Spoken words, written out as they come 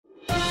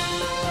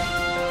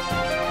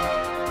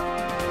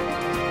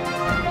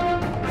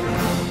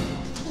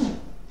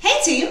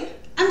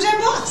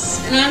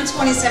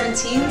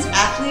2017's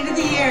Athlete of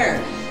the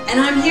Year. And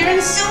I'm here and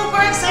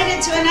super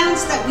excited to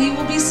announce that we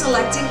will be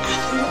selecting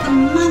Athlete of the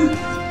Month.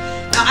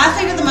 Now,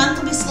 Athlete of the Month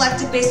will be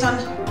selected based on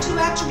 2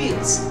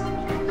 attributes: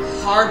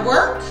 hard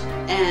work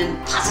and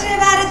positive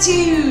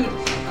attitude.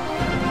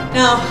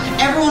 Now,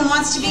 everyone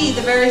wants to be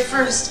the very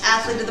first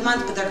Athlete of the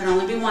Month, but there can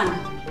only be one.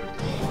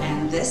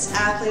 And this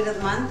Athlete of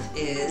the Month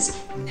is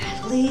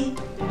Natalie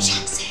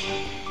Jackson.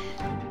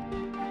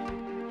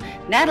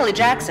 Natalie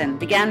Jackson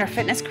began her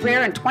fitness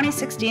career in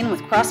 2016 with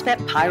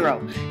CrossFit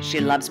Pyro. She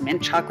loves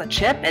mint chocolate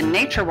chip and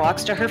nature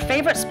walks to her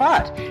favorite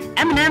spot.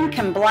 M&M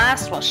can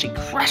blast while she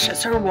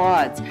crushes her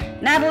wads.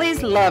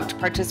 Natalie's loved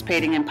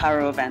participating in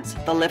Pyro events.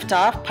 The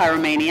Liftoff,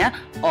 Pyromania,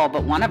 all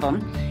but one of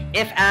them.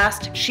 If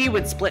asked, she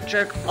would split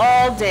jerk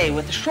all day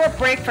with a short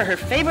break for her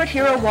favorite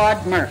hero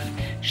wad, Murph.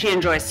 She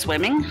enjoys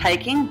swimming,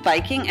 hiking,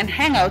 biking, and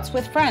hangouts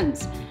with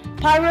friends.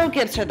 Pyro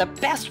gives her the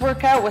best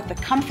workout with the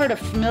comfort of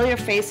familiar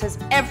faces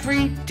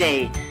every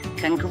day.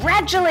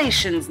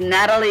 Congratulations,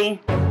 Natalie!